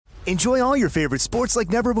Enjoy all your favorite sports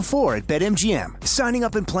like never before at BetMGM. Signing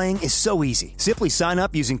up and playing is so easy. Simply sign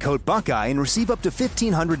up using code Buckeye and receive up to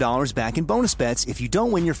 $1,500 back in bonus bets if you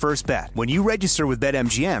don't win your first bet. When you register with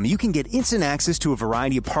BetMGM, you can get instant access to a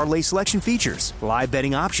variety of parlay selection features, live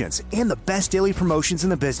betting options, and the best daily promotions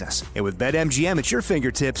in the business. And with BetMGM at your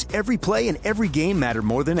fingertips, every play and every game matter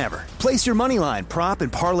more than ever. Place your moneyline, prop,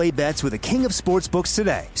 and parlay bets with the king of sportsbooks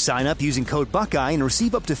today. Sign up using code Buckeye and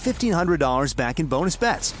receive up to $1,500 back in bonus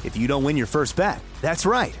bets if you don't win your first bet. That's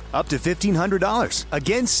right, up to $1,500.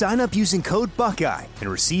 Again, sign up using code Buckeye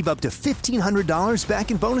and receive up to $1,500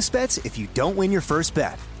 back in bonus bets if you don't win your first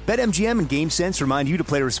bet. BetMGM and GameSense remind you to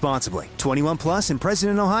play responsibly. 21 plus and present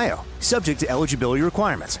in Ohio. Subject to eligibility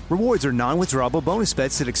requirements. Rewards are non-withdrawable bonus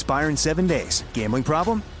bets that expire in 7 days. Gambling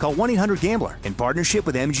problem? Call 1-800-GAMBLER in partnership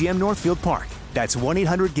with MGM Northfield Park. That's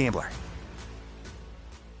 1-800-GAMBLER.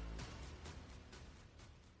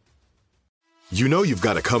 You know you've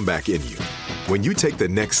got a comeback in you. When you take the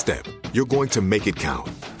next step, you're going to make it count.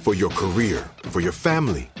 For your career, for your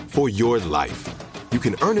family, for your life. You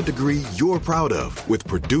can earn a degree you're proud of with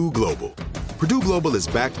Purdue Global. Purdue Global is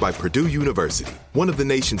backed by Purdue University, one of the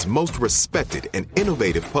nation's most respected and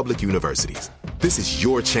innovative public universities. This is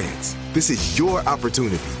your chance. This is your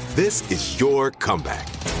opportunity. This is your comeback.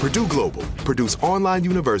 Purdue Global, Purdue's online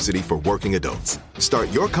university for working adults. Start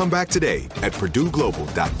your comeback today at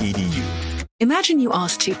purdueglobal.edu. Imagine you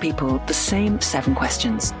ask two people the same 7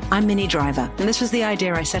 questions. I'm Minnie Driver, and this was the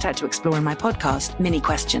idea I set out to explore in my podcast, Mini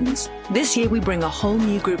Questions. This year, we bring a whole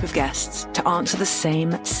new group of guests to answer the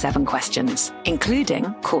same 7 questions,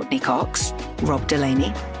 including Courtney Cox, Rob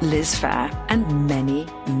Delaney, Liz Phair, and many,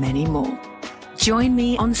 many more. Join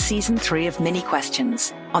me on Season 3 of Mini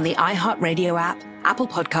Questions on the iHeartRadio app, Apple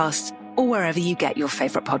Podcasts, or wherever you get your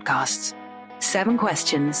favorite podcasts. 7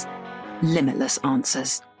 questions, limitless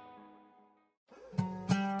answers.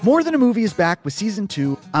 More Than a Movie is back with Season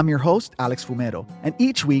 2. I'm your host, Alex Fumero, and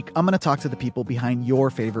each week I'm going to talk to the people behind your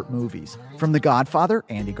favorite movies. From The Godfather,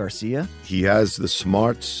 Andy Garcia. He has the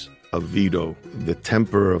smarts of Vito, the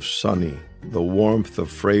temper of Sonny, the warmth of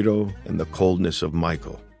Fredo, and the coldness of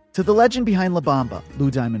Michael. To the legend behind La Bamba, Lou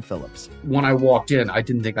Diamond Phillips. When I walked in, I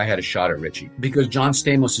didn't think I had a shot at Richie because John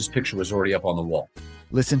Stamos' picture was already up on the wall.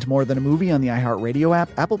 Listen to More Than a Movie on the iHeartRadio app,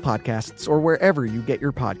 Apple Podcasts, or wherever you get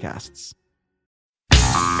your podcasts.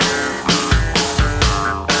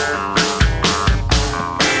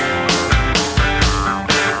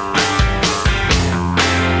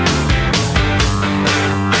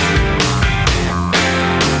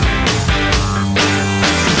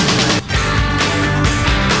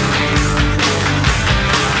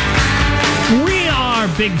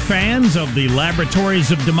 Big fans of the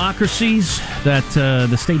laboratories of democracies that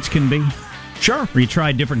the states can be. Sure. Where you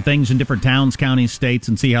try different things in different towns, counties, states,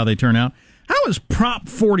 and see how they turn out. How has Prop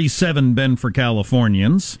 47 been for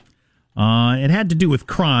Californians? It had to do with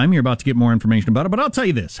crime. You're about to get more information about it. But I'll tell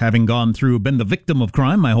you this, having been the victim of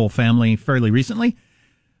crime, my whole family fairly recently,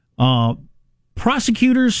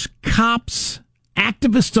 prosecutors, cops,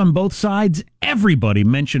 activists on both sides, everybody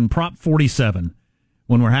mentioned Prop 47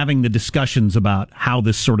 when we're having the discussions about how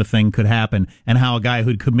this sort of thing could happen and how a guy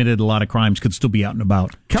who'd committed a lot of crimes could still be out and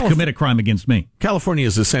about to commit a crime against me. California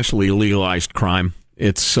is essentially legalized crime.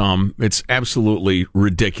 It's absolutely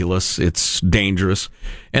ridiculous. It's dangerous.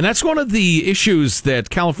 And that's one of the issues that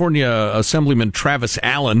California Assemblyman Travis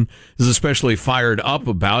Allen is especially fired up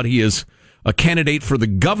about. He is a candidate for the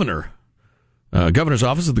governor's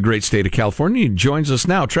office of the great state of California. He joins us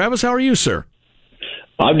now. Travis, how are you, sir?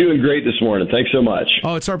 I'm doing great this morning. Thanks so much.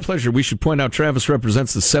 Oh, it's our pleasure. We should point out Travis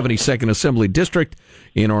represents the 72nd Assembly District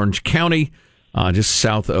in Orange County, just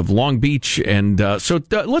south of Long Beach. And so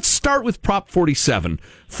let's start with Prop 47.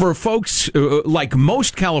 For folks like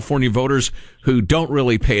most California voters who don't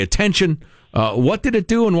really pay attention, what did it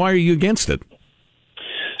do and why are you against it?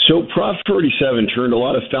 So Prop 47 turned a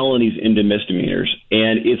lot of felonies into misdemeanors,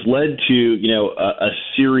 and it's led to, a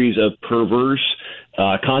series of perverse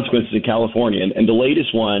consequences in California. And the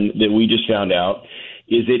latest one that we just found out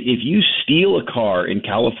is that if you steal a car in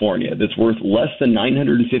California that's worth less than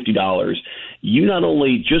 $950, you not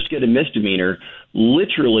only just get a misdemeanor,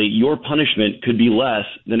 literally your punishment could be less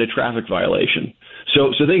than a traffic violation.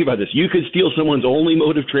 So think about this. You could steal someone's only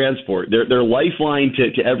mode of transport, their lifeline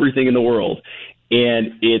to everything in the world,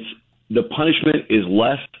 and the punishment is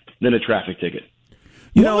less than a traffic ticket.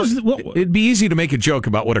 It'd be easy to make a joke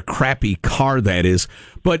about what a crappy car that is.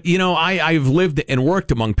 But, I've lived and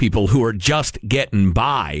worked among people who are just getting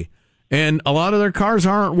by. And a lot of their cars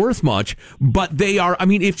aren't worth much, but they are. I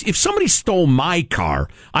mean, if somebody stole my car,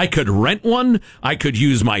 I could rent one. I could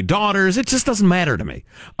use my daughter's. It just doesn't matter to me.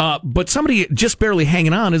 But somebody just barely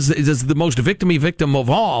hanging on is the most victim-y victim of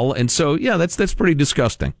all. And so, yeah, that's pretty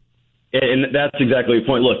disgusting. And that's exactly the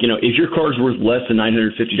point. Look, if your car's worth less than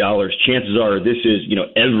 $950, chances are this is,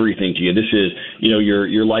 everything to you. This is,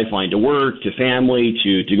 your lifeline to work, to family,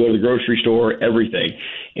 to go to the grocery store, everything.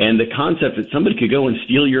 And the concept that somebody could go and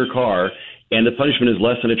steal your car and the punishment is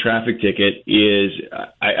less than a traffic ticket is,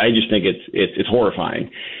 I just think it's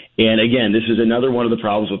horrifying. And again, this is another one of the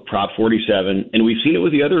problems with Prop 47, and we've seen it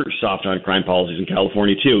with the other soft on crime policies in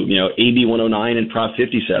California too. AB 109 and Prop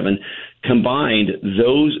 57 combined,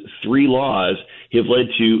 those three laws have led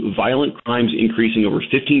to violent crimes increasing over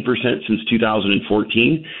 15% since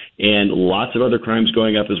 2014, and lots of other crimes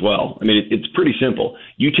going up as well. I mean, it's pretty simple.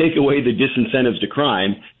 You take away the disincentives to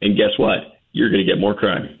crime, and guess what? You're going to get more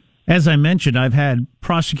crime. As I mentioned, I've had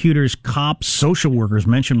prosecutors, cops, social workers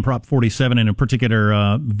mention Prop 47 in a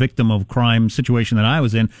particular victim of crime situation that I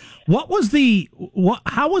was in.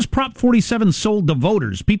 How was Prop 47 sold to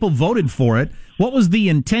voters? People voted for it. What was the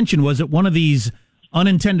intention? Was it one of these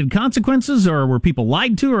unintended consequences, or were people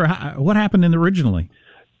lied to, or what happened originally?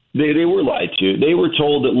 They were lied to. They were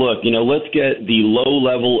told that, look, let's get the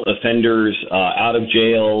low-level offenders out of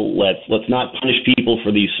jail. Let's not punish people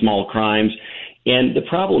for these small crimes. And the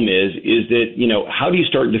problem is that, how do you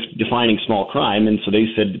start defining small crime? And so they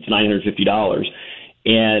said it's $950.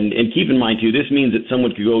 And keep in mind, too, this means that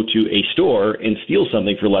someone could go to a store and steal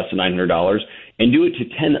something for less than $900 and do it to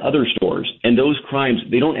 10 other stores. And those crimes,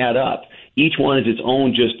 they don't add up. Each one is its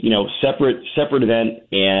own, just, separate event.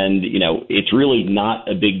 And, it's really not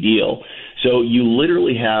a big deal. So you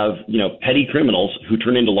literally have, petty criminals who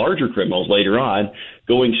turn into larger criminals later on,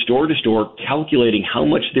 going store to store, calculating how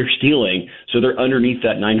much they're stealing, so they're underneath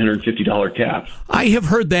that $950 cap. I have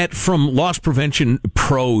heard that from loss prevention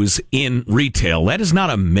pros in retail. That is not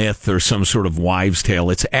a myth or some sort of wives' tale.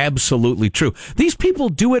 It's absolutely true. These people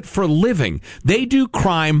do it for a living. They do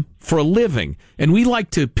crime for a living. And we like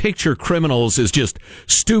to picture criminals as just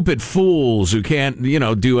stupid fools who can't,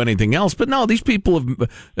 do anything else. But no, these people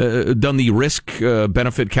have done the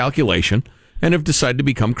risk-benefit calculation and have decided to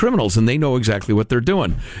become criminals, and they know exactly what they're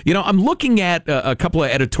doing. I'm looking at a couple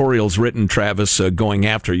of editorials written, Travis, going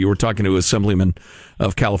after. You were talking to Assemblyman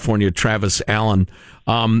of California, Travis Allen.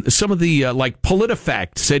 Some of the, like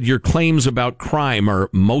PolitiFact said your claims about crime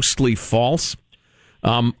are mostly false.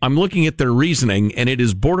 I'm looking at their reasoning, and it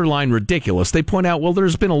is borderline ridiculous. They point out, well,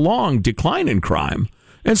 there's been a long decline in crime.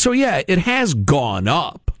 And so, yeah, it has gone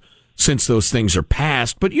up since those things are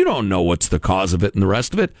passed, but you don't know what's the cause of it and the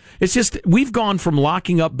rest of it. It's just we've gone from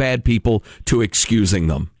locking up bad people to excusing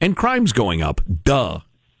them, and crime's going up. Duh.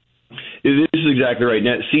 This is exactly right.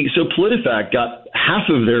 Now, see, so PolitiFact got half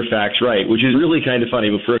of their facts right, which is really kind of funny.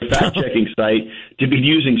 But for a fact-checking site to be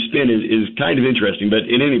using spin is kind of interesting. But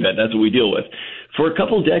in any event, that's what we deal with. For a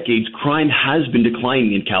couple decades, crime has been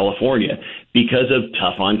declining in California because of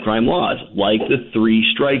tough-on-crime laws, like the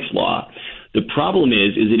 3 strikes law. The problem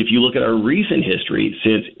is that if you look at our recent history,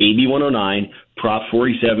 since AB 109, Prop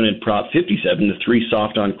 47, and Prop 57, the 3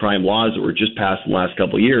 soft-on-crime laws that were just passed in the last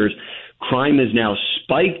couple of years, crime is now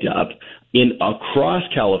spiked up across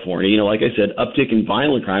California. Like I said, uptick in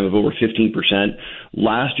violent crime of over 15%.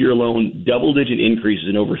 Last year alone, double-digit increases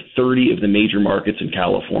in over 30 of the major markets in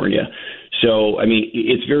California. So,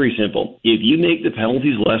 it's very simple. If you make the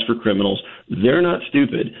penalties less for criminals, they're not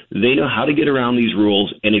stupid. They know how to get around these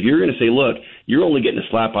rules. And if you're going to say, look, you're only getting a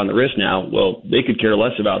slap on the wrist now, well, they could care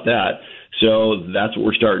less about that. So that's what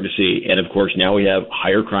we're starting to see. And, of course, now we have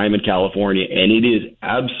higher crime in California, and it is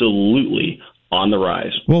absolutely on the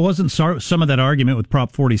rise. Well, wasn't some of that argument with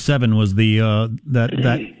Prop 47 was the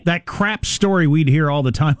that crap story we'd hear all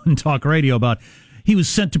the time on talk radio about he was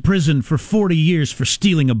sent to prison for 40 years for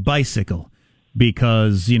stealing a bicycle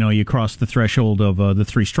because, you crossed the threshold of the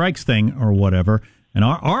 3 strikes thing or whatever. And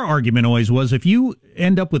our argument always was if you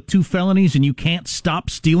end up with 2 felonies and you can't stop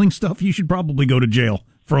stealing stuff, you should probably go to jail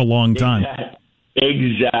for a long time.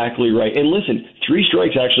 Exactly right. And listen, 3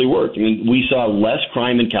 strikes actually worked. We saw less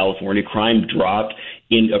crime in California. Crime dropped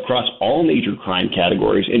across all major crime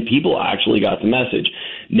categories, and people actually got the message.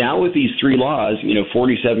 Now with these 3 laws,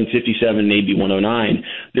 47, 57, maybe 109,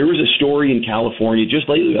 there was a story in California just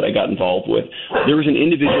lately that I got involved with. There was an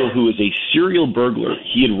individual who was a serial burglar.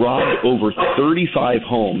 He had robbed over 35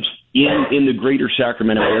 homes in the greater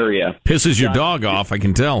Sacramento area. Pisses your dog off, I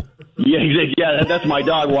can tell. Yeah, exactly. Yeah, that's my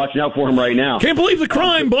dog watching out for him right now. Can't believe the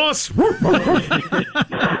crime, boss. Exactly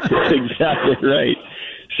right.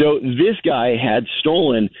 So this guy had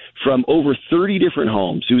stolen from over 30 different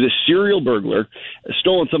homes. He was a serial burglar,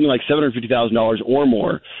 stolen something like $750,000 or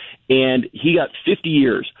more, and he got 50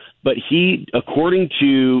 years. But he, according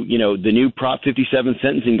to, the new Prop 57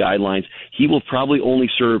 sentencing guidelines, he will probably only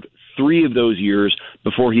serve 3 of those years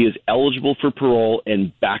before he is eligible for parole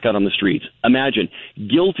and back out on the streets. Imagine,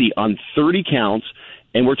 guilty on 30 counts,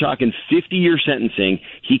 and we're talking 50-year sentencing.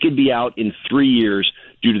 He could be out in 3 years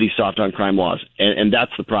due to these soft on crime laws. And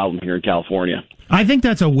that's the problem here in California. I think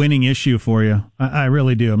that's a winning issue for you. I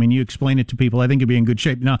really do. I mean, you explain it to people. I think you'd be in good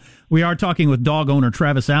shape. Now, we are talking with dog owner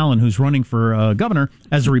Travis Allen, who's running for governor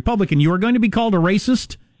as a Republican. You are going to be called a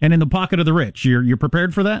racist and in the pocket of the rich. You're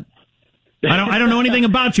prepared for that? I don't know anything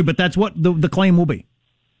about you, but that's what the claim will be.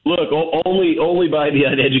 Look, only by the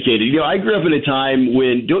uneducated. I grew up in a time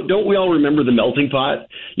when don't we all remember the melting pot?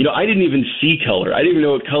 I didn't even see color. I didn't even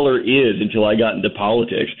know what color is until I got into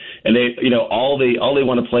politics. And they, all they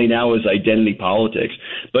want to play now is identity politics.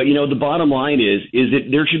 But the bottom line is that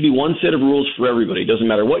there should be one set of rules for everybody. It doesn't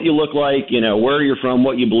matter what you look like, where you're from,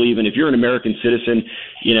 what you believe in. If you're an American citizen,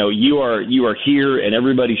 you are here, and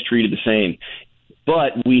everybody's treated the same.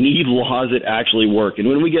 But we need laws that actually work. And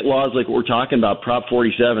when we get laws like what we're talking about, Prop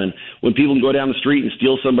 47, when people can go down the street and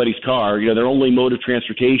steal somebody's car, their only mode of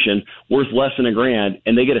transportation worth less than $1,000,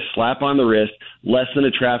 and they get a slap on the wrist, less than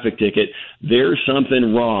a traffic ticket, there's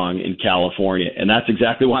something wrong in California. And that's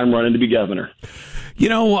exactly why I'm running to be governor.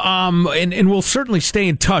 And we'll certainly stay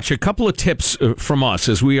in touch. A couple of tips from us,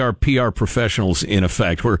 as we are PR professionals, in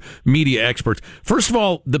effect. We're media experts. First of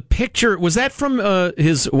all, the picture, was that from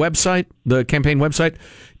his website, the campaign website?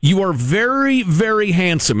 You are very, very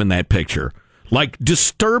handsome in that picture. Like,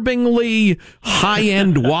 disturbingly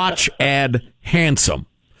high-end watch ad handsome.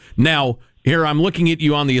 Now, here I'm looking at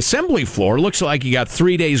you on the assembly floor. Looks like you got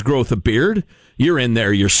 3 days' growth of beard. You're in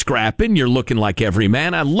there, you're scrapping, you're looking like every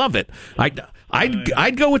man. I love it.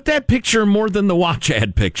 I'd go with that picture more than the watch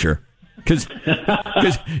ad picture, because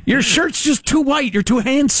your shirt's just too white. You're too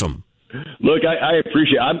handsome. Look, I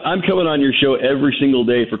appreciate it. I'm coming on your show every single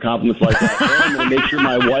day for compliments like that. And I'm going to make sure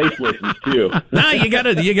my wife listens too. Nah, you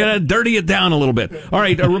gotta dirty it down a little bit. All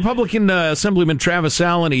right, Republican Assemblyman Travis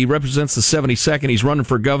Allen. He represents the 72nd. He's running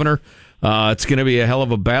for governor. It's going to be a hell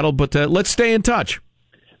of a battle, but let's stay in touch.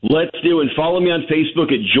 Let's do it. Follow me on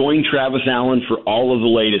Facebook at Join Travis Allen for all of the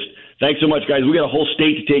latest. Thanks so much, guys. We got a whole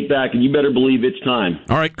state to take back, and you better believe it's time.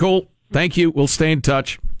 All right, cool. Thank you. We'll stay in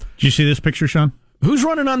touch. Did you see this picture, Sean? Who's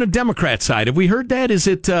running on the Democrat side? Have we heard that? Is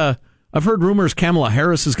it, I've heard rumors Kamala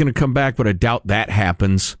Harris is going to come back, but I doubt that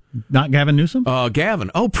happens. Not Gavin Newsom? Gavin.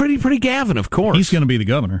 Oh, pretty Gavin, of course. He's going to be the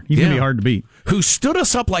governor. He's going to be hard to beat. Who stood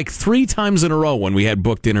us up like 3 times in a row when we had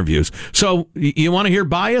booked interviews. So, you want to hear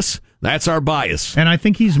bias? That's our bias. And I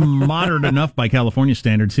think he's moderate enough by California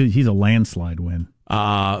standards. He's a landslide win.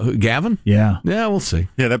 Gavin? Yeah. Yeah, we'll see.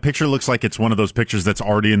 Yeah, that picture looks like it's one of those pictures that's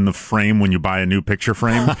already in the frame when you buy a new picture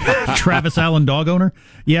frame. Travis Allen, dog owner?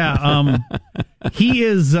 Yeah, he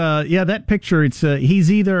is, that picture, it's,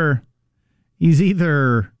 he's either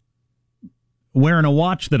wearing a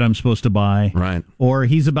watch that I'm supposed to buy. Right. Or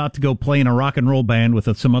he's about to go play in a rock and roll band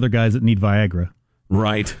with some other guys that need Viagra.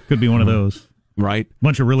 Right. Could be one of those. Right.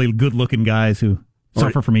 Bunch of really good-looking guys who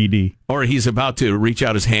suffer from ED. Or he's about to reach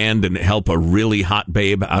out his hand and help a really hot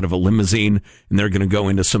babe out of a limousine, and they're going to go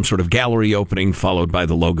into some sort of gallery opening, followed by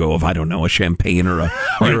the logo of, I don't know, a champagne or a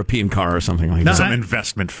European car or something like that. Some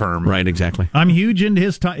investment firm. Right, exactly. I'm huge into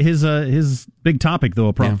his big topic,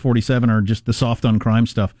 though, Prop 47, or just the soft on crime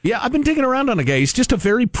stuff. Yeah, I've been digging around on a guy. He's just a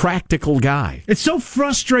very practical guy. It's so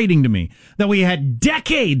frustrating to me that we had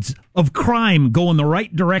decades of crime go in the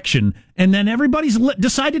right direction, and then everybody's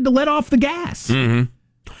decided to let off the gas. Mm-hmm.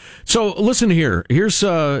 So listen here. Here's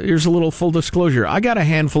a little full disclosure. I got a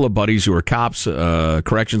handful of buddies who are cops,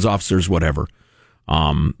 corrections officers, whatever,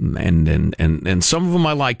 and some of them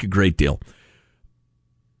I like a great deal.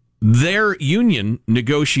 Their union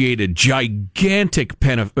negotiated gigantic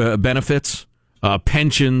benefits,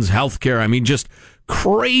 pensions, health care. I mean, just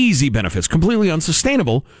crazy benefits, completely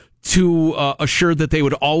unsustainable, to assure that they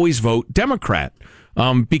would always vote Democrat.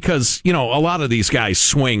 Because, a lot of these guys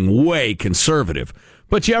swing way conservative.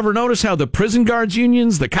 But you ever notice how the prison guards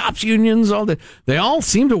unions, the cops unions, they all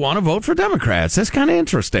seem to want to vote for Democrats? That's kind of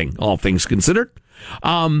interesting, all things considered.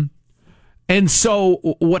 And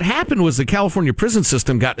so what happened was the California prison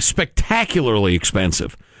system got spectacularly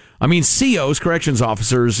expensive. I mean, COs, corrections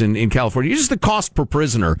officers in California, just the cost per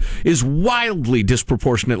prisoner is wildly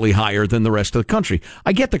disproportionately higher than the rest of the country.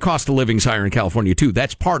 I get the cost of living is higher in California, too.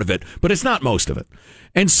 That's part of it, but it's not most of it.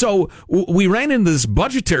 And so we ran into this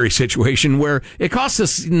budgetary situation where it costs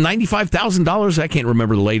us $95,000, I can't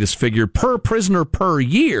remember the latest figure, per prisoner per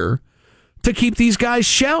year to keep these guys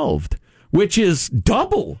shelved, which is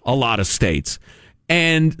double a lot of states.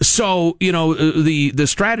 And so, the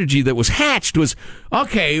strategy that was hatched was,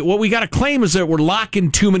 okay, what we got to claim is that we're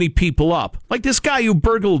locking too many people up. Like this guy who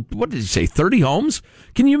burgled, what did he say, 30 homes?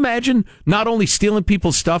 Can you imagine not only stealing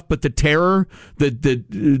people's stuff, but the terror,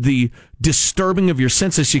 the disturbing of your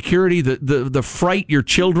sense of security, the fright your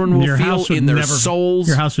children will feel in their souls?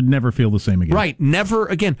 Your house would never feel the same again. Right, never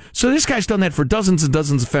again. So this guy's done that for dozens and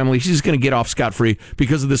dozens of families. He's going to get off scot-free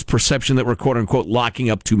because of this perception that we're, quote-unquote, locking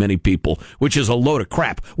up too many people, which is a load of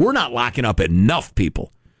crap. We're not locking up enough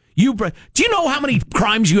people. Do you know how many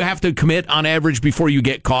crimes you have to commit on average before you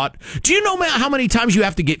get caught? Do you know how many times you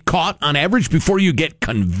have to get caught on average before you get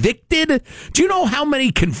convicted? Do you know how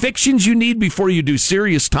many convictions you need before you do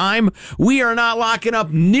serious time? We are not locking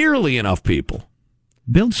up nearly enough people.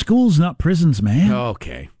 Build schools, not prisons, man.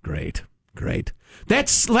 Okay, great.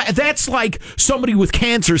 That's like somebody with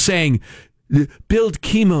cancer saying, build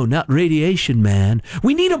chemo, not radiation, man.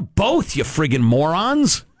 We need them both, you friggin'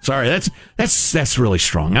 morons. Sorry, that's really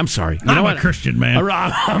strong. I'm sorry. I'm a Christian man.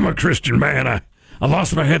 I'm a Christian man. I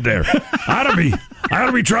lost my head there. I ought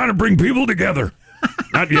to be trying to bring people together,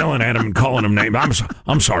 not yelling at them and calling them names.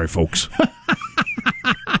 I'm sorry, folks.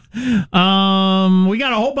 We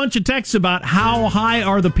got a whole bunch of texts about how high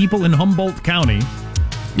are the people in Humboldt County.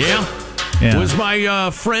 Yeah. Was my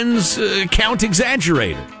friend's count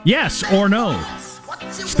exaggerated? Yes or no?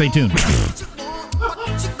 Stay tuned.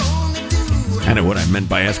 I know what I meant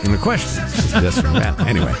by asking the question. This or that.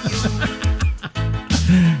 Anyway.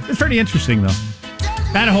 It's pretty interesting, though.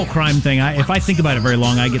 That whole crime thing, if I think about it very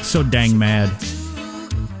long, I get so dang mad.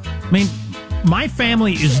 I mean, my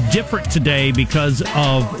family is different today because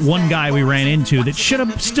of one guy we ran into that should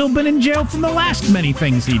have still been in jail from the last many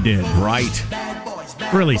things he did. Right.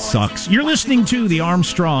 Really sucks. You're listening to the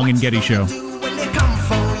Armstrong and Getty Show.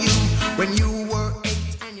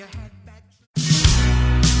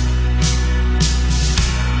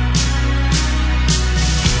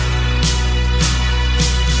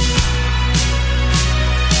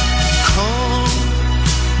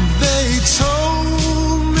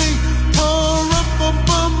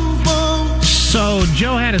 So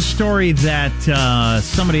Joe had a story that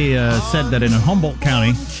somebody said that in Humboldt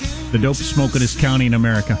County, the dopest smokingest county in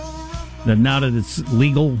America, that now that it's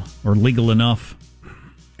legal or legal enough,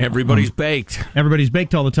 everybody's baked. Everybody's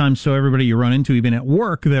baked all the time. So everybody you run into, even at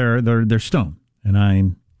work, they're stoned. And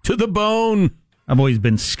I'm to the bone. I've always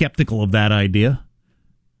been skeptical of that idea.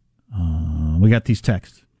 We got these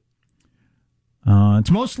texts. It's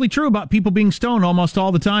mostly true about people being stoned almost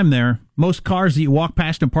all the time there. Most cars that you walk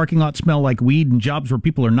past in a parking lot smell like weed, and jobs where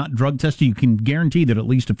people are not drug tested, you can guarantee that at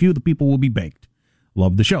least a few of the people will be baked.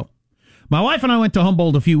 Love the show. My wife and I went to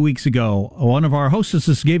Humboldt a few weeks ago. One of our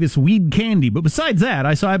hostesses gave us weed candy, but besides that,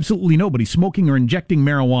 I saw absolutely nobody smoking or injecting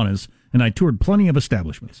marijuanas, and I toured plenty of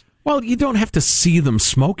establishments. Well, you don't have to see them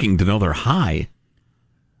smoking to know they're high.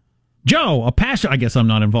 Joe, a pastor, I guess I'm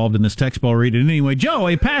not involved in this text, but I'll read it anyway. Joe,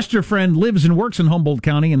 a pastor friend, lives and works in Humboldt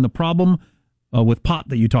County, and the problem with pot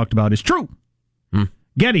that you talked about is true.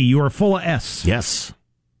 Getty, you are full of S. Yes.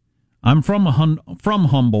 I'm from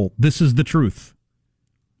Humboldt. This is the truth.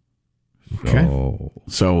 Okay.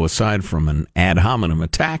 So aside from an ad hominem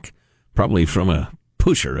attack, probably from a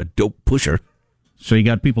dope pusher. So you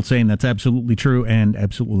got people saying that's absolutely true and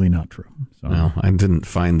absolutely not true. So. Well, I didn't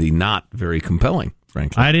find the not very compelling,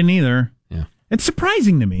 frankly. I didn't either. Yeah. It's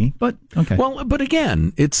surprising to me, but okay. Well, but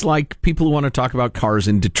again, it's like people who want to talk about cars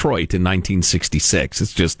in Detroit in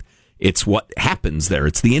 1966. It's what happens there.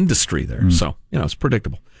 It's the industry there. So, it's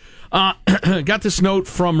predictable. Got this note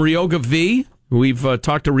from Ryoga V. We've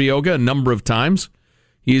talked to Ryoga a number of times.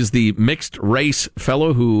 He is the mixed race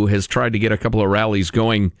fellow who has tried to get a couple of rallies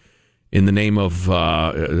going in the name of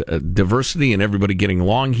diversity and everybody getting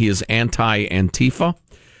along. He is anti-Antifa.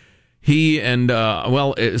 He and,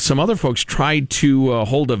 some other folks tried to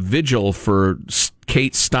hold a vigil for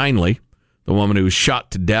Kate Steinle, the woman who was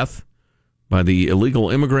shot to death by the illegal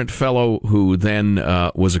immigrant fellow who then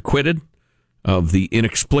was acquitted of the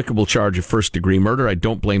inexplicable charge of first-degree murder. I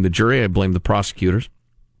don't blame the jury. I blame the prosecutors.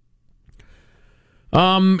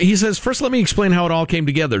 He says, first let me explain how it all came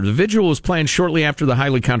together. The vigil was planned shortly after the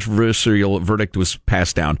highly controversial verdict was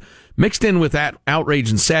passed down. Mixed in with that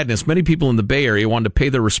outrage and sadness, many people in the Bay Area wanted to pay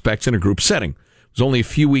their respects in a group setting. It was only a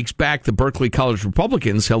few weeks back the Berkeley College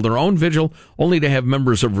Republicans held their own vigil, only to have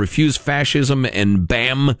members of Refuse Fascism and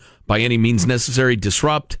BAM, by any means necessary,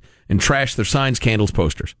 disrupt and trash their signs, candles,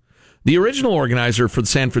 posters. The original organizer for the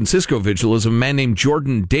San Francisco vigil is a man named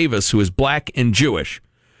Jordan Davis, who is black and Jewish.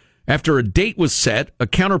 After a date was set, a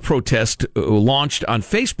counter-protest launched on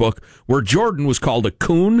Facebook where Jordan was called a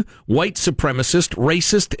coon, white supremacist,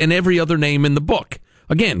 racist, and every other name in the book.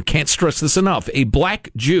 Again, can't stress this enough. A black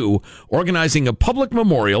Jew organizing a public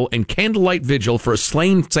memorial and candlelight vigil for a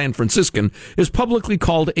slain San Franciscan is publicly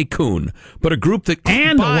called a coon. But a group that...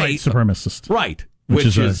 And a white supremacist. Right.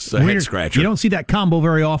 Which is a head scratcher. You don't see that combo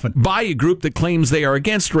very often. By a group that claims they are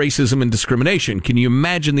against racism and discrimination. Can you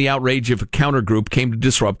imagine the outrage if a counter group came to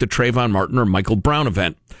disrupt a Trayvon Martin or Michael Brown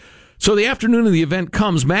event? So the afternoon of the event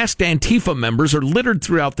comes, masked Antifa members are littered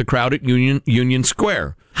throughout the crowd at Union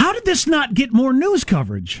Square. How did this not get more news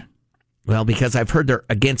coverage? Well, because I've heard they're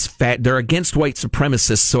against white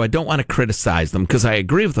supremacists, so I don't want to criticize them because I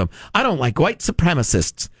agree with them. I don't like white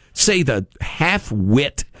supremacists. Say the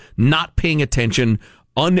half-wit, not paying attention,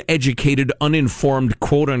 uneducated, uninformed,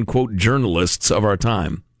 quote-unquote journalists of our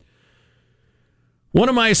time. One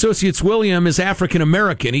of my associates, William, is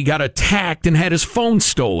African-American. He got attacked and had his phone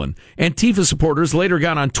stolen. Antifa supporters later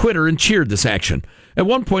got on Twitter and cheered this action. At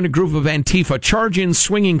one point, a group of Antifa charge in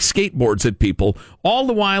swinging skateboards at people. All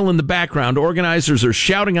the while in the background, organizers are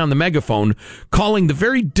shouting on the megaphone, calling the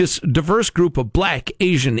very diverse group of black,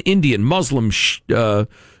 Asian, Indian, Muslim,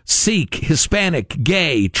 Sikh, Hispanic,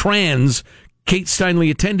 gay, trans, Kate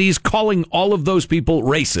Steinle attendees, calling all of those people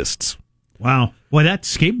racists. Wow. Boy, that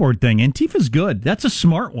skateboard thing, Antifa's good. That's a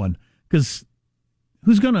smart one, because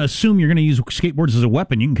who's going to assume you're going to use skateboards as a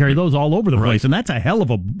weapon? You can carry those all over the place, and that's a hell of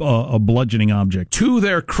a bludgeoning object. To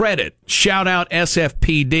their credit, shout out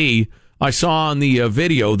SFPD. I saw on the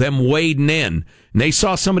video them wading in, and they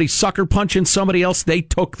saw somebody sucker punching somebody else. They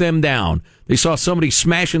took them down. They saw somebody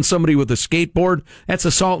smashing somebody with a skateboard. That's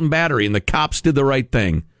assault and battery, and the cops did the right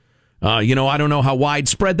thing. I don't know how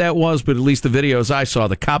widespread that was, but at least the videos I saw,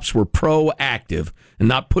 the cops were proactive and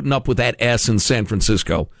not putting up with that S in San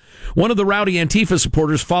Francisco. One of the rowdy Antifa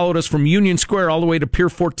supporters followed us from Union Square all the way to Pier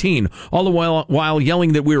 14, all the while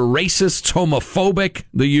yelling that we were racists, homophobic,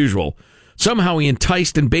 the usual. Somehow he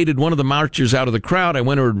enticed and baited one of the marchers out of the crowd. I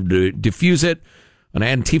went over to defuse it. An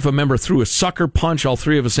Antifa member threw a sucker punch. All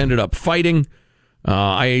three of us ended up fighting.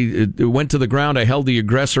 I went to the ground. I held the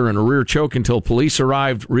aggressor in a rear choke until police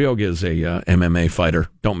arrived. Ryoga is a MMA fighter.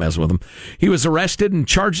 Don't mess with him. He was arrested, and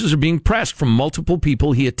charges are being pressed from multiple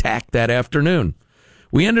people he attacked that afternoon.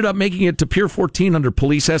 We ended up making it to Pier 14 under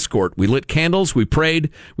police escort. We lit candles. We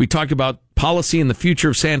prayed. We talked about policy and the future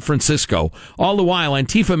of San Francisco. All the while,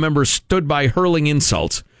 Antifa members stood by hurling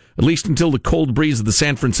insults, at least until the cold breeze of the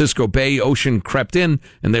San Francisco Bay Ocean crept in,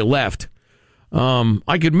 and they left.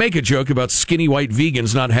 I could make a joke about skinny white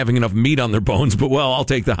vegans not having enough meat on their bones, but, well, I'll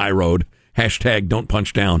take the high road. Hashtag don't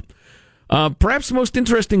punch down. Perhaps the most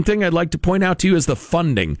interesting thing I'd like to point out to you is the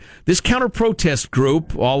funding. This counter-protest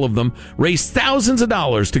group, all of them, raised thousands of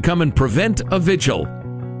dollars to come and prevent a vigil.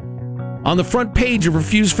 On the front page of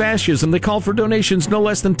Refuse Fascism, they call for donations no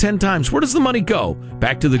less than 10 times. Where does the money go?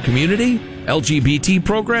 Back to the community? LGBT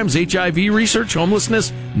programs? HIV research?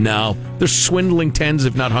 Homelessness? No. They're swindling tens,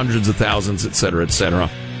 if not hundreds of thousands, et cetera, et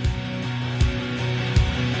cetera.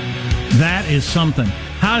 That is something.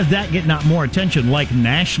 How does that get not more attention, like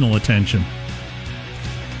national attention?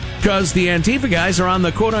 Because the Antifa guys are on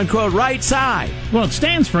the quote-unquote right side. Well, it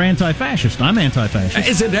stands for anti-fascist. I'm anti-fascist.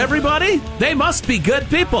 Is it everybody? They must be good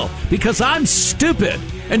people, because I'm stupid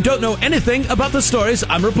and don't know anything about the stories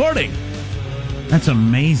I'm reporting. That's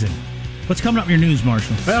amazing. What's coming up in your news,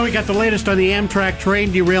 Marshall? Well, we got the latest on the Amtrak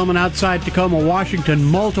train derailment outside Tacoma, Washington.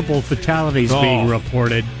 Multiple fatalities being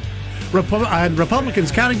reported.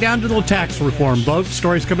 Republicans counting down to the tax reform vote.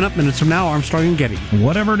 Stories coming up minutes from now. Armstrong and Getty.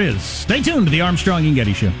 Whatever it is. Stay tuned to the Armstrong and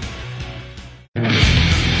Getty Show.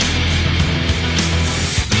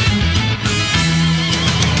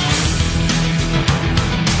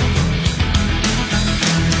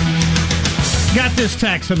 Got this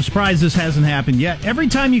text. I'm surprised this hasn't happened yet. Every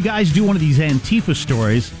time you guys do one of these Antifa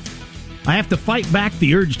stories, I have to fight back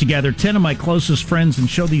the urge to gather 10 of my closest friends and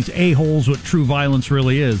show these a-holes what true violence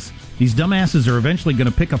really is. These dumbasses are eventually going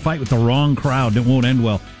to pick a fight with the wrong crowd and it won't end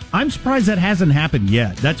well. I'm surprised that hasn't happened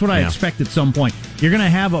yet. That's what I expect at some point. You're going to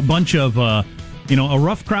have a bunch of, a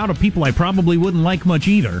rough crowd of people I probably wouldn't like much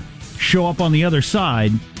either show up on the other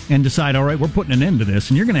side and decide, all right, we're putting an end to this.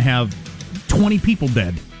 And you're going to have 20 people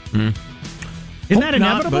dead. Isn't that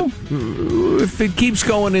inevitable? But if it keeps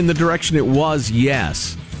going in the direction it was,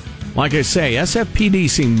 yes. Like I say, SFPD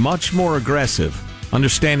seemed much more aggressive,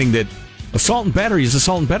 understanding that Assault and battery is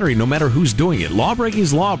assault and battery, no matter who's doing it. Law breaking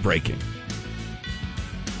is law breaking.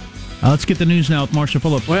 Let's get the news now with Marshall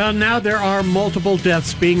Phillips. Well, now there are multiple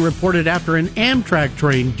deaths being reported after an Amtrak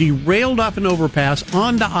train derailed off an overpass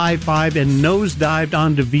onto I-5 and nosedived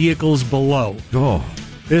onto vehicles below. Oh.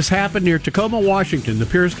 This happened near Tacoma, Washington. The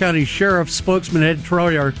Pierce County Sheriff's spokesman, Ed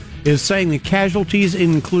Troyer, is saying the casualties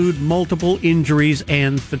include multiple injuries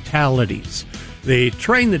and fatalities. The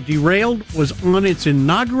train that derailed was on its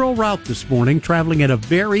inaugural route this morning, traveling at a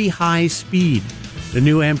very high speed. The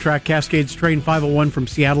new Amtrak Cascades Train 501 from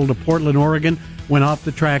Seattle to Portland, Oregon, went off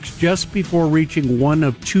the tracks just before reaching one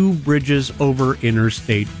of two bridges over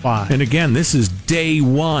Interstate 5. And again, this is day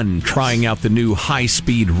one trying out the new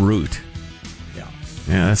high-speed route.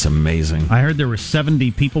 Yeah, that's amazing. I heard there were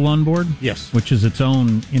 70 people on board. Yes. Which is its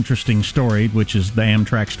own interesting story, which is the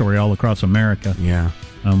Amtrak story all across America. Yeah.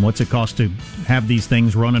 What's it cost to have these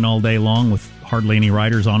things running all day long with hardly any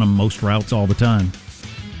riders on them, most routes all the time?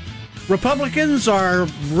 Republicans are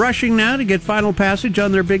rushing now to get final passage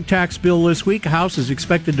on their big tax bill this week. The House is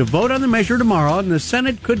expected to vote on the measure tomorrow, and the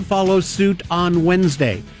Senate could follow suit on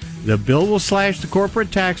Wednesday. The bill will slash the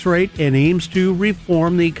corporate tax rate and aims to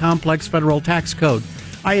reform the complex federal tax code.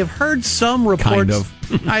 I have heard some reports.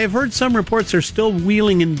 I have heard some reports are still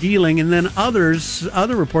wheeling and dealing, and then other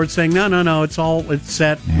reports saying no, it's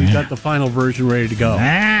set. We've got the final version ready to go.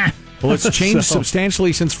 Well, it's changed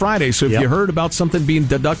substantially since Friday, so if you heard about something being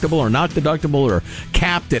deductible or not deductible or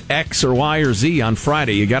capped at X or Y or Z on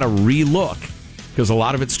Friday, you got to re-look because a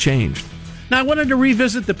lot of it's changed. Now, I wanted to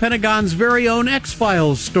revisit the Pentagon's very own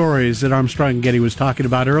X-Files stories that Armstrong and Getty was talking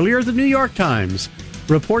about earlier. The New York Times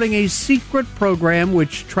reporting a secret program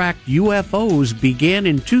which tracked UFOs began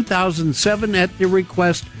in 2007 at the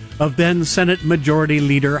request of then Senate Majority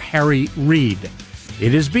Leader Harry Reid.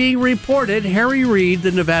 It is being reported Harry Reid,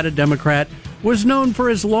 the Nevada Democrat, was known for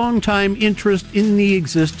his longtime interest in the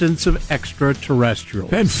existence of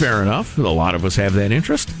extraterrestrials. And fair enough. A lot of us have that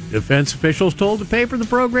interest. Defense officials told the paper the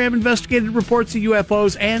program investigated reports of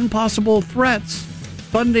UFOs and possible threats.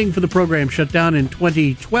 Funding for the program shut down in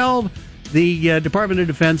 2012. The Department of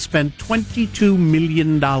Defense spent $22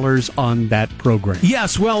 million on that program.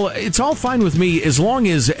 Yes, well, it's all fine with me as long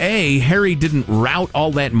as, A, Harry didn't route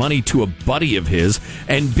all that money to a buddy of his,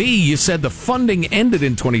 and B, you said the funding ended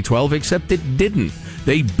in 2012, except it didn't.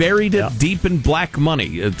 They buried it deep in black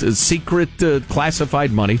money, secret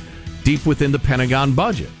classified money, deep within the Pentagon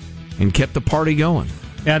budget, and kept the party going.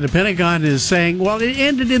 Yeah, the Pentagon is saying, well, it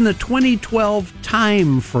ended in the 2012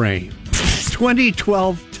 time frame.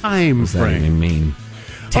 2012 time frame. What does that mean?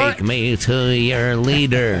 Take me to your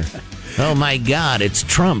leader. Oh my God, it's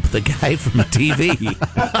Trump, the guy from TV.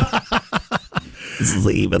 He's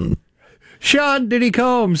leaving. Sean Diddy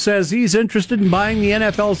Combs says he's interested in buying the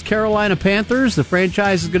NFL's Carolina Panthers. The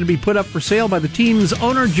franchise is going to be put up for sale by the team's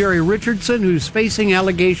owner, Jerry Richardson, who's facing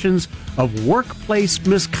allegations of workplace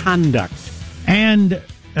misconduct. And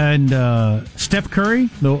Steph Curry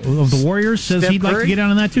of the Warriors says he'd like to get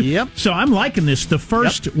on that too. Yep. So I'm liking this. The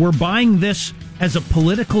first, we're buying this as a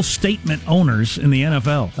political statement owners in the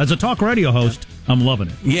NFL. As a talk radio host, I'm loving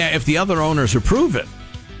it. Yeah, if the other owners approve it.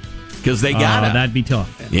 Because they got it. That'd be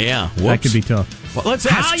tough. Yeah. Whoops. That could be tough. Well, let's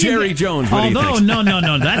ask Jerry Jones what he thinks.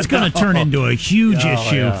 No. That's going to turn into a huge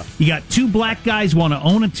issue. Yeah. You got two black guys want to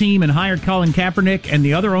own a team and hired Colin Kaepernick, and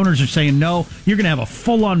the other owners are saying, no, you're going to have a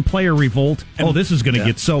full-on player revolt. And this is going to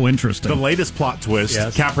get so interesting. The latest plot twist,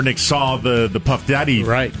 Kaepernick saw the Puff Daddy,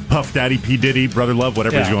 Puff Daddy, P. Diddy, Brother Love,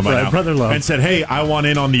 whatever he's going by now, Brother Love, and said, hey, I want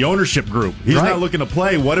in on the ownership group. He's not looking to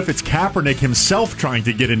play. What if it's Kaepernick himself trying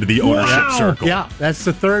to get into the ownership circle? Yeah, that's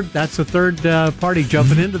the third party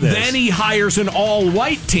jumping into this. Then he hires an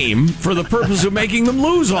all-white team for the purpose of making them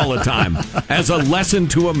lose all the time as a lesson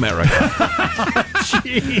to America.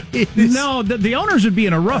 No, the owners would be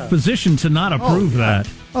in a rough position to not approve that.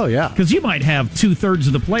 Oh, yeah. Because you might have 2/3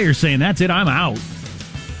 of the players saying, that's it, I'm out.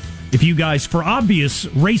 If you guys, for obvious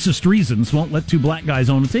racist reasons, won't let two black guys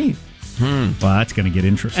own a team. Well, that's going to get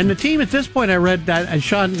interesting. And the team at this point, I read that,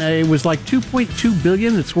 Sean, it was like $2.2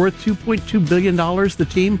 billion. It's worth $2.2 billion, the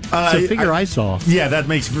team. It's a figure I saw. Yeah, that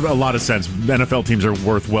makes a lot of sense. NFL teams are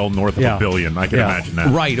worth well north of $1 billion. I can imagine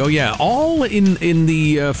that. Right. Oh, yeah. All in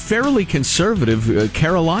the fairly conservative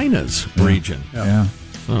Carolinas region. Yeah.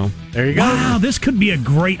 So there you go. Wow, this could be a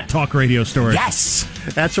great talk radio story. Yes.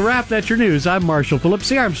 That's a wrap. That's your news. I'm Marshall Phillips,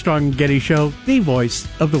 the Armstrong and Getty Show, the voice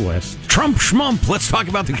of the West. Trump schmump. Let's talk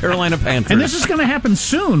about the Carolina Panthers. And this is going to happen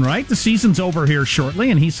soon, right? The season's over here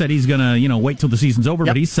shortly, and he said he's going to, wait till the season's over,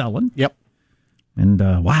 but he's selling. Yep. And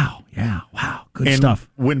good stuff.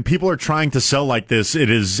 When people are trying to sell like this,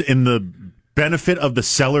 it is in the benefit of the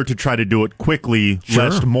seller to try to do it quickly,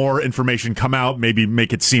 lest more information come out, maybe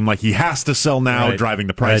make it seem like he has to sell now, driving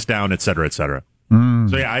the price down, et cetera, et cetera.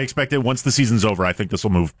 So, yeah, I expect it once the season's over, I think this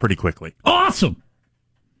will move pretty quickly. Awesome!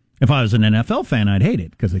 If I was an NFL fan, I'd hate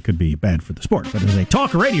it because it could be bad for the sport. But as a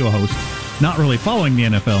talk radio host, not really following the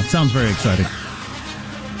NFL, sounds very exciting.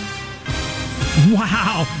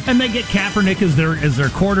 Wow! And they get Kaepernick as their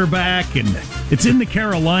quarterback, and it's in the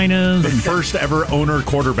Carolinas. The first ever owner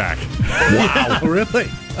quarterback. Wow. Really?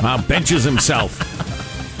 Wow, benches himself.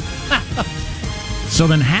 So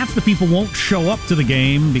then half the people won't show up to the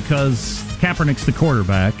game because Kaepernick's the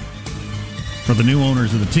quarterback for the new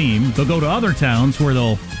owners of the team. They'll go to other towns where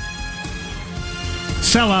they'll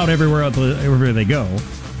sell out everywhere they go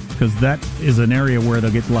because that is an area where they'll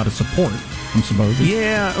get a lot of support. I'm supposing.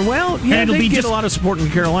 Yeah, well, yeah, they get a lot of support in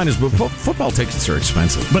the Carolinas, but football tickets are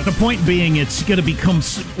expensive. But the point being, it's going to become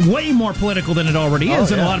way more political than it already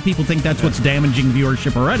is, and a lot of people think that's what's damaging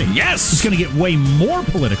viewership already. Yes! It's going to get way more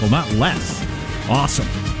political, not less. Awesome.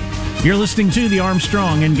 You're listening to The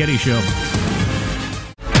Armstrong and Getty Show.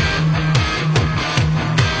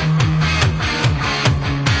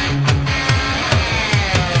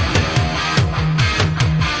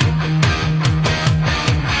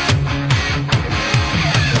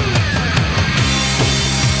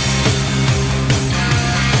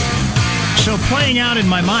 So playing out in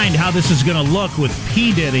my mind how this is going to look with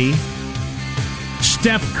P. Diddy,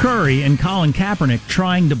 Steph Curry, and Colin Kaepernick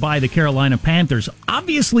trying to buy the Carolina Panthers,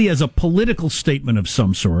 obviously as a political statement of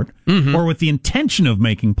some sort, or with the intention of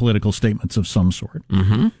making political statements of some sort,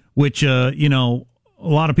 which, a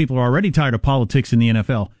lot of people are already tired of politics in the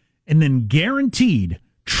NFL. And then guaranteed,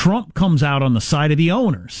 Trump comes out on the side of the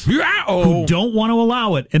owners who don't want to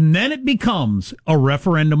allow it. And then it becomes a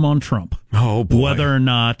referendum on Trump. Oh, boy. Whether or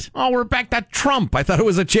not... Oh, we're back to Trump. I thought it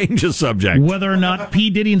was a change of subject. Whether or not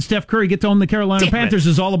P. Diddy and Steph Curry get to own the Carolina Panthers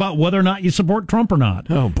is all about whether or not you support Trump or not.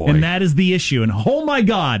 Oh, boy. And that is the issue. And oh, my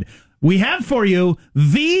God, we have for you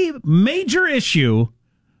the major issue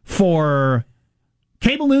for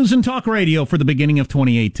cable news and talk radio for the beginning of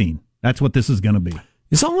 2018. That's what this is going to be.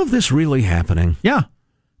 Is all of this really happening? Yeah.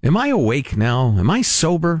 Am I awake now? Am I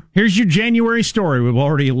sober? Here's your January story. We've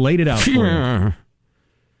already laid it out for you. All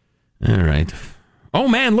right. Oh,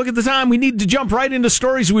 man, look at the time. We need to jump right into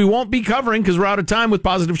stories we won't be covering because we're out of time with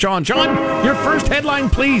Positive Sean. Sean, your first headline,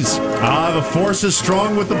 please. The force is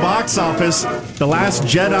strong with the box office. The Last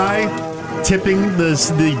Jedi tipping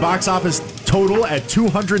the box office total at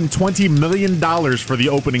 $220 million for the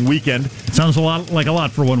opening weekend. It sounds a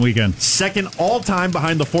lot for one weekend. Second all-time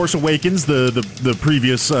behind The Force Awakens, the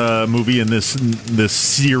previous movie in this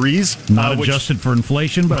series. Not adjusted for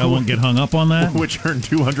inflation, but I won't get hung up on that. Which earned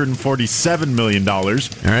 $247 million. All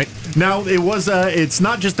right. Now, it's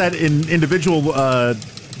not just that individual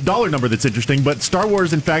dollar number that's interesting, but Star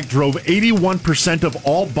Wars, in fact, drove 81% of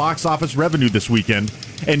all box office revenue this weekend,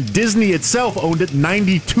 and Disney itself owned it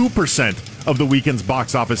 92% of the weekend's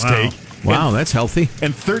box office take. Wow, that's healthy.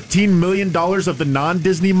 And $13 million of the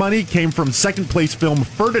non-Disney money came from second-place film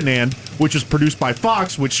Ferdinand, which is produced by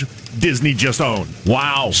Fox, which Disney just owned.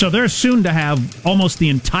 Wow. So they're soon to have almost the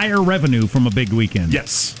entire revenue from a big weekend.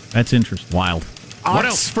 Yes. That's interesting. Wild.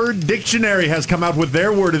 Oxford Dictionary has come out with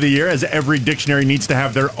their word of the year, as every dictionary needs to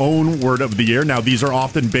have their own word of the year. Now, these are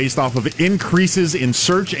often based off of increases in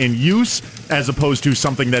search and use, as opposed to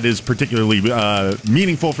something that is particularly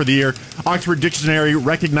meaningful for the year. Oxford Dictionary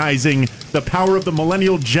recognizing the power of the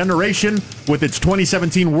millennial generation with its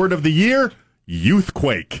 2017 word of the year,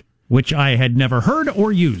 youthquake. Which I had never heard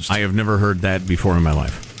or used. I have never heard that before in my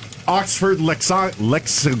life. Oxford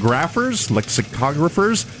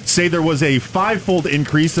lexicographers say there was a five-fold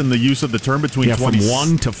increase in the use of the term between from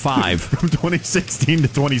 1 to 5. From 2016 to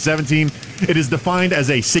 2017. It is defined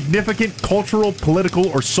as a significant cultural, political,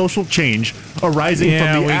 or social change arising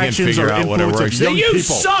from the actions or influence of young people. You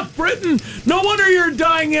suck, Britain! No wonder you're a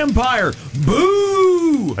dying empire!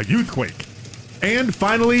 Boo! A youthquake. And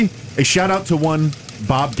finally, a shout-out to one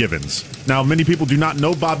Bob Givens. Now, many people do not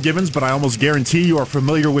know Bob Givens, but I almost guarantee you are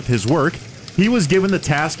familiar with his work. He was given the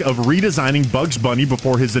task of redesigning Bugs Bunny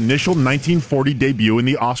before his initial 1940 debut in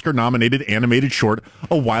the Oscar-nominated animated short,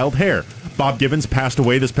 A Wild Hare. Bob Givens passed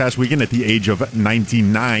away this past weekend at the age of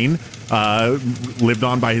 99, lived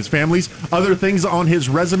on by his families. Other things on his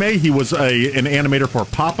resume, he was an animator for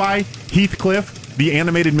Popeye, Heathcliff, the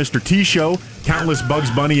animated Mr. T Show, countless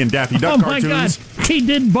Bugs Bunny and Daffy Duck cartoons. Oh, my God. He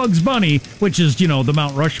did Bugs Bunny, which is, the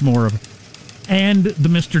Mount Rushmore of... And the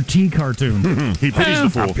Mr. T cartoon. He pities the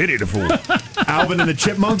fool. I pity the fool. Alvin and the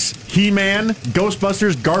Chipmunks, He-Man,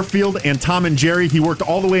 Ghostbusters, Garfield, and Tom and Jerry. He worked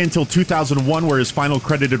all the way until 2001, where his final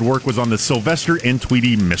credited work was on the Sylvester and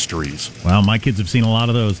Tweety Mysteries. Well, my kids have seen a lot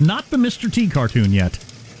of those. Not the Mr. T cartoon yet.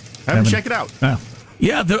 Check it out. Oh.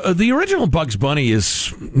 Yeah, the original Bugs Bunny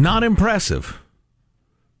is not impressive.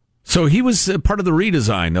 So he was part of the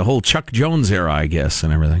redesign, the whole Chuck Jones era, I guess,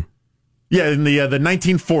 and everything. Yeah, in the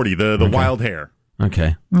 1940, the Okay. wild hair.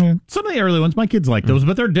 Okay. Yeah. Some of the early ones, my kids like those,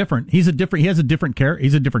 but they're different. He has a different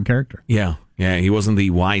character. Yeah. He wasn't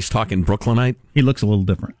the wise talking Brooklynite. He looks a little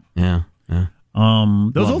different. Yeah. Those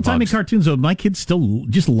Love old timey Bugs. cartoons, though, my kids still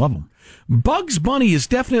just love them. Bugs Bunny is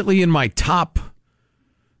definitely in my top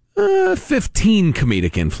 15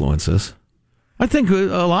 comedic influences. I think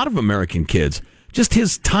a lot of American kids, just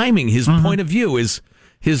his timing, his point of view, his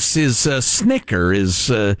snicker,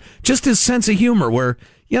 just his sense of humor, where,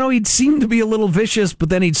 he'd seem to be a little vicious, but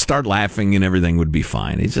then he'd start laughing and everything would be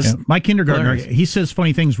fine. It's just my kindergartner, hilarious. he says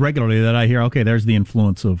funny things regularly that I hear, okay, there's the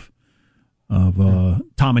influence of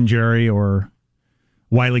Tom and Jerry or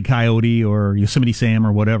Wile E. Coyote or Yosemite Sam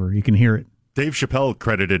or whatever. You can hear it. Dave Chappelle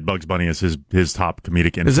credited Bugs Bunny as his top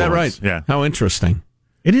comedic influence. Is that right? Yeah. How interesting.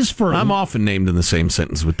 It is for... I'm often named in the same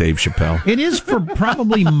sentence with Dave Chappelle. It is for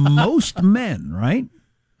probably most men, right?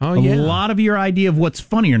 Oh, yeah. A lot of your idea of what's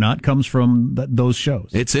funny or not comes from those shows.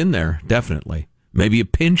 It's in there, definitely. Maybe a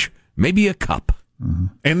pinch, maybe a cup. Mm-hmm.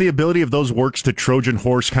 And the ability of those works to Trojan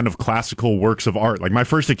horse kind of classical works of art. Like my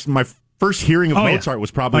first hearing of Mozart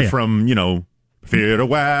was probably from, Fear the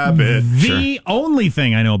Wabbit. The only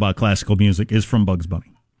thing I know about classical music is from Bugs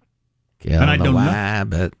Bunny. Kill and I the know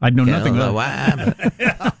wabbit. I know Kill nothing the about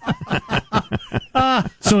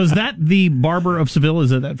wabbit. So is that the Barber of Seville? Is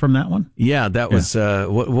that from that one? Yeah, that was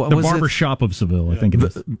what the was Barber it? Shop of Seville, I think it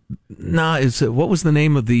is. No, what was the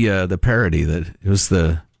name of the parody? That it was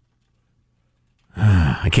the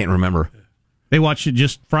I can't remember. They watched it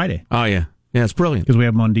just Friday. Oh yeah, it's brilliant because we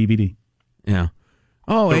have them on DVD. Yeah.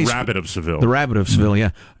 Oh, the Rabbit of Seville. The Rabbit of Seville. Yeah.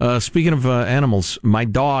 Speaking of animals, my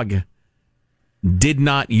dog did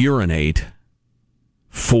not urinate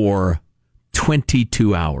for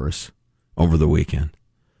 22 hours over the weekend.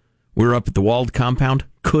 We were up at the walled compound,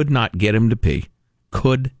 could not get him to pee.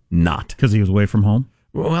 Could not. Because he was away from home?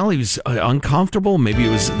 Well, he was uncomfortable. Maybe it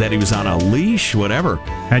was that he was on a leash, whatever.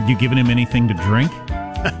 Had you given him anything to drink?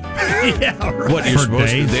 Yeah, right. What, you're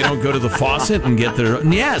supposed to? They don't go to the faucet and get their...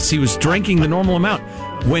 Yes, he was drinking the normal amount.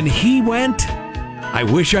 When he went, I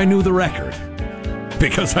wish I knew the record,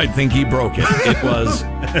 because I think he broke it. It was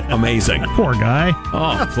amazing. Poor guy.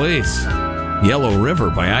 Oh, please. Yellow River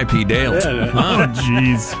by I.P. Dale. Oh,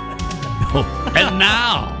 jeez. And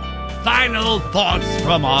now, final thoughts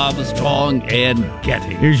from Armstrong and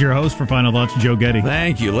Getty. Here's your host for Final Thoughts, Joe Getty.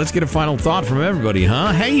 Thank you. Let's get a final thought from everybody,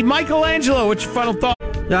 huh? Hey, Michelangelo, what's your final thought?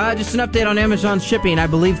 Just an update on Amazon shipping. I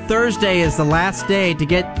believe Thursday is the last day to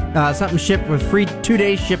get something shipped with free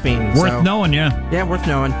 2-day shipping. Worth knowing, yeah. Yeah, worth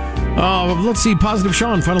knowing. Let's see. Positive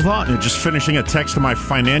Sean, final thought. Just finishing a text to my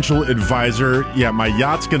financial advisor. Yeah, my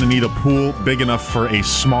yacht's going to need a pool big enough for a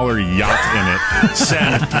smaller yacht in it.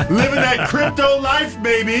 Sad. Living that crypto life,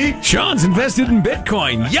 baby. Sean's invested in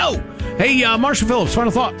Bitcoin. Yo! Hey, Marshall Phillips,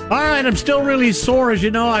 final thought. All right, I'm still really sore. As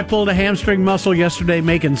you know, I pulled a hamstring muscle yesterday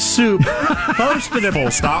making soup. Posted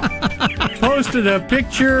a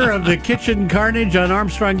picture of the kitchen carnage on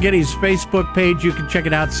Armstrong Getty's Facebook page. You can check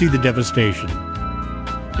it out, see the devastation.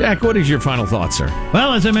 Jack, what is your final thought, sir?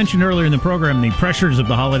 Well, as I mentioned earlier in the program, the pressures of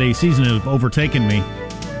the holiday season have overtaken me,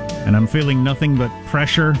 and I'm feeling nothing but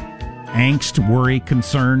pressure, angst, worry,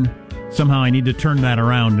 concern. Somehow I need to turn that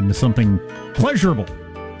around into something pleasurable.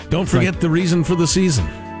 Don't forget the reason for the season.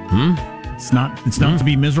 It's not to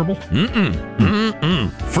be miserable.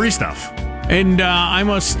 Free stuff. And I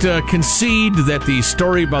must concede that the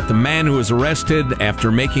story about the man who was arrested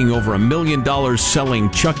after making over $1 million selling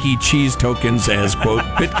Chuck E. Cheese tokens as, quote,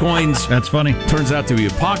 Bitcoins. That's funny. Turns out to be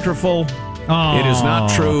apocryphal. Oh. It is not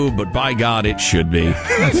true, but by God, it should be.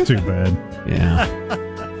 That's too bad. Yeah.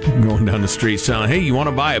 Going down the street selling, hey, you want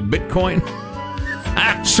to buy a Bitcoin?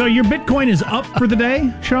 So your Bitcoin is up for the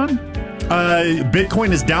day, Sean?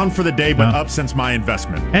 Bitcoin is down for the day, but up since my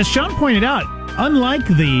investment. As Sean pointed out, unlike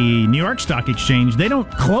the New York Stock Exchange, they don't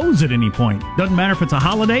close at any point. Doesn't matter if it's a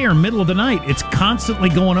holiday or middle of the night. It's constantly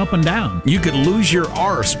going up and down. You could lose your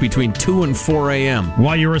arse between 2 and 4 a.m.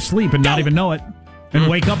 While you're asleep and not even know it. And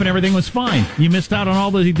wake up and everything was fine. You missed out on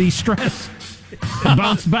all the stress. It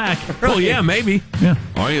bounced back. Well, yeah, maybe. Yeah.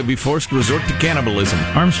 Or you'll be forced to resort to cannibalism.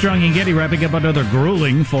 Armstrong and Getty wrapping up another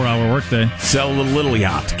grueling 4-hour workday. Sell the little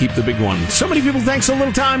yacht. Keep the big one. So many people, thanks a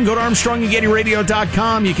little time. Go to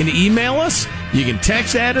ArmstrongandGettyRadio.com. You can email us. You can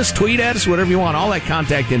text at us, tweet at us, whatever you want. All that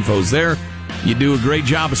contact info's there. You do a great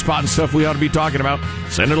job of spotting stuff we ought to be talking about.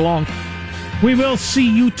 Send it along. We will see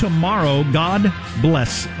you tomorrow. God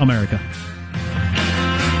bless America.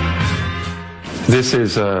 This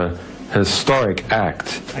is a historic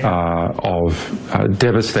act of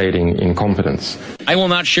devastating incompetence. I will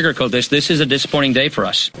not sugarcoat this. This is a disappointing day for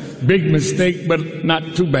us. Big mistake, but not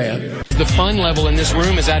too bad. The fun level in this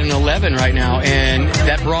room is at an 11 right now, and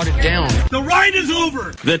that brought it down. The ride is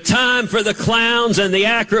over. The time for the clowns and the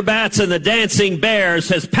acrobats and the dancing bears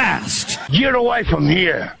has passed. Get away from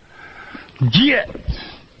here. Get.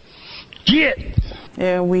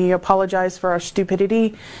 We apologize for our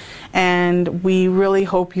stupidity, and we really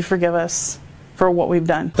hope you forgive us for what we've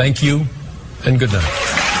done. Thank you, and good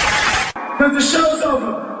night. Because the show's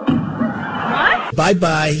over. What?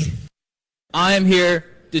 Bye-bye. I am here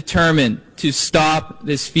determined to stop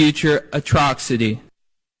this future atrocity.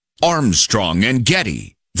 Armstrong and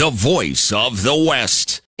Getty, the voice of the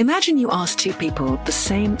West. Imagine you ask two people the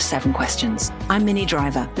same 7 questions. I'm Minnie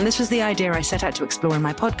Driver, and this was the idea I set out to explore in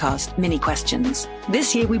my podcast, Mini Questions.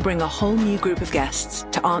 This year, we bring a whole new group of guests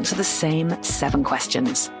to answer the same 7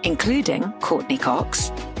 questions, including Courtney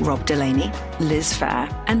Cox, Rob Delaney, Liz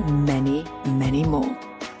Phair, and many, many more.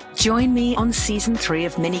 Join me on Season 3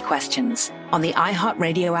 of Mini Questions on the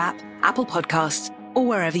iHeartRadio app, Apple Podcasts, or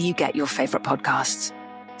wherever you get your favorite podcasts.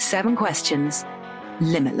 7 questions,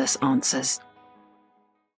 limitless answers.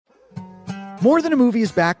 More Than a Movie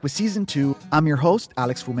is back with Season 2. I'm your host,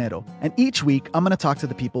 Alex Fumero, and each week I'm going to talk to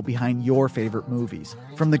the people behind your favorite movies.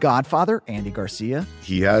 From The Godfather, Andy Garcia.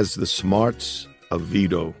 He has the smarts of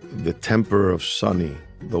Vito, the temper of Sonny,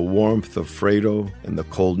 the warmth of Fredo, and the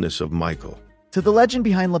coldness of Michael. To the legend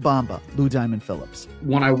behind La Bamba, Lou Diamond Phillips.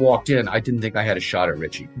 When I walked in, I didn't think I had a shot at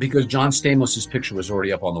Richie because John Stamos' picture was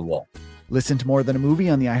already up on the wall. Listen to More Than a Movie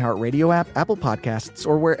on the iHeartRadio app, Apple Podcasts,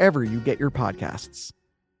 or wherever you get your podcasts.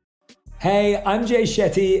 Hey, I'm Jay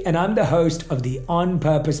Shetty, and I'm the host of the On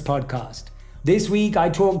Purpose podcast. This week, I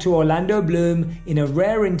talked to Orlando Bloom in a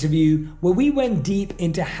rare interview where we went deep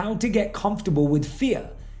into how to get comfortable with fear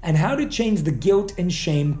and how to change the guilt and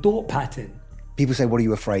shame thought pattern. People say, what are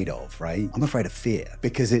you afraid of, right? I'm afraid of fear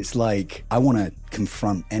because it's like I want to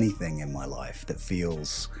confront anything in my life that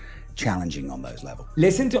feels challenging on those levels.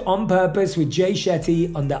 Listen to On Purpose with Jay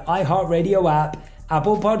Shetty on the iHeartRadio app,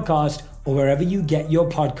 Apple Podcast, or wherever you get your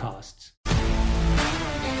podcasts.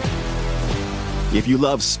 If you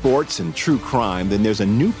love sports and true crime, then there's a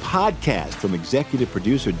new podcast from executive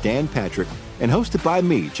producer Dan Patrick and hosted by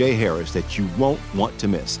me, Jay Harris, that you won't want to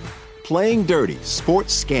miss. Playing Dirty: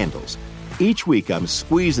 Sports Scandals. Each week, I'm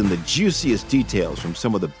squeezing the juiciest details from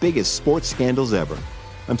some of the biggest sports scandals ever.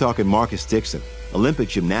 I'm talking Marcus Dixon, Olympic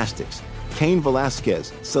gymnastics, Cain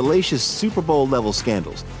Velasquez, salacious Super Bowl-level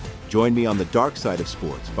scandals. Join me on the dark side of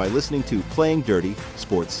sports by listening to Playing Dirty: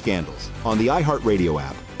 Sports Scandals on the iHeartRadio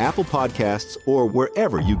app, Apple Podcasts, or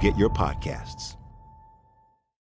wherever you get your podcasts.